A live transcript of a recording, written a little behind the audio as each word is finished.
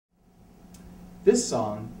This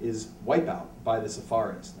song is Wipeout by the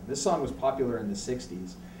Safaris. Now, this song was popular in the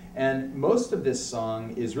 60s, and most of this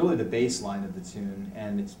song is really the bass line of the tune,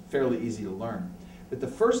 and it's fairly easy to learn. But the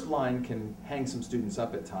first line can hang some students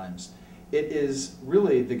up at times. It is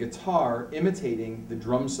really the guitar imitating the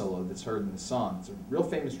drum solo that's heard in the song. It's a real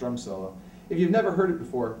famous drum solo. If you've never heard it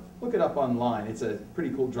before, look it up online. It's a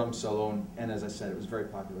pretty cool drum solo, and as I said, it was very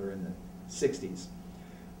popular in the 60s.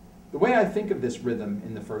 The way I think of this rhythm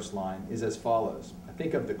in the first line is as follows. I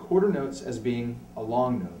think of the quarter notes as being a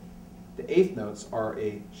long note. The eighth notes are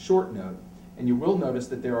a short note, and you will notice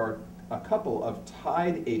that there are a couple of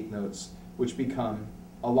tied eighth notes which become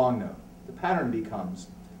a long note. The pattern becomes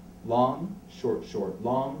long, short, short,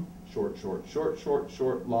 long, short, short, short, short,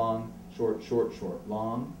 short, long, short, short, short,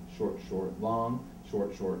 long, short, short, long,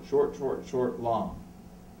 short, short, short, short, short, long.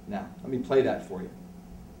 Now, let me play that for you.